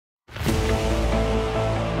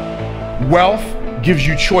Wealth gives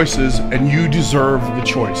you choices, and you deserve the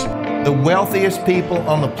choice. The wealthiest people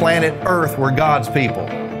on the planet Earth were God's people,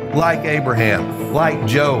 like Abraham, like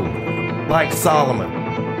Job, like Solomon.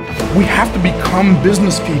 We have to become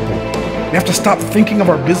business people. We have to stop thinking of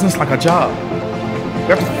our business like a job.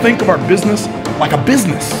 We have to think of our business like a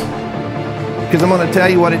business. Because I'm going to tell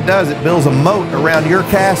you what it does. It builds a moat around your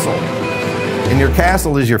castle, and your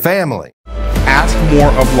castle is your family. Ask more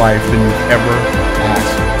of life than you've ever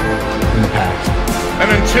asked in the past. And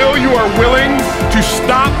until you are willing to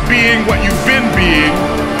stop being what you've been being,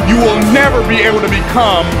 you will never be able to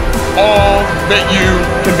become all that you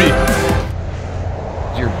can be.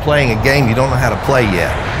 You're playing a game you don't know how to play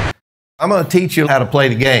yet. I'm going to teach you how to play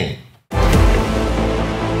the game.